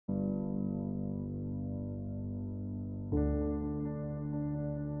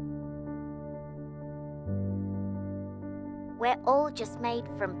we're all just made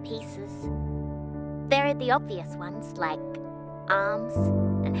from pieces. There are the obvious ones like arms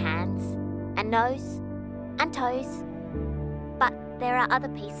and hands and nose and toes. But there are other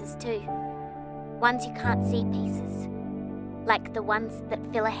pieces too. Ones you can't see pieces, like the ones that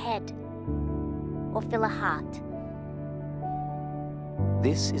fill a head or fill a heart.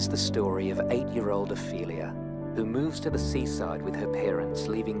 This is the story of 8-year-old Ophelia, who moves to the seaside with her parents,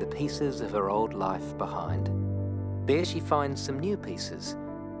 leaving the pieces of her old life behind. There she finds some new pieces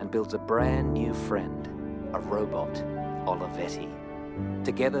and builds a brand new friend, a robot, Olivetti.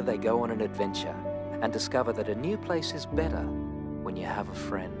 Together they go on an adventure and discover that a new place is better when you have a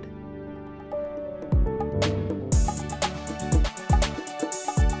friend.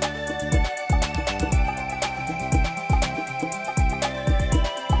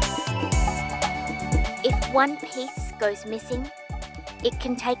 If one piece goes missing, it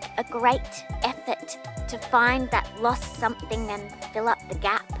can take a great effort to find that lost something and fill up the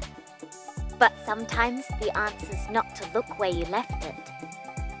gap. But sometimes the answer's not to look where you left it,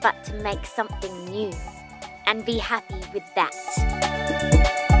 but to make something new and be happy with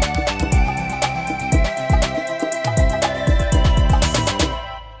that.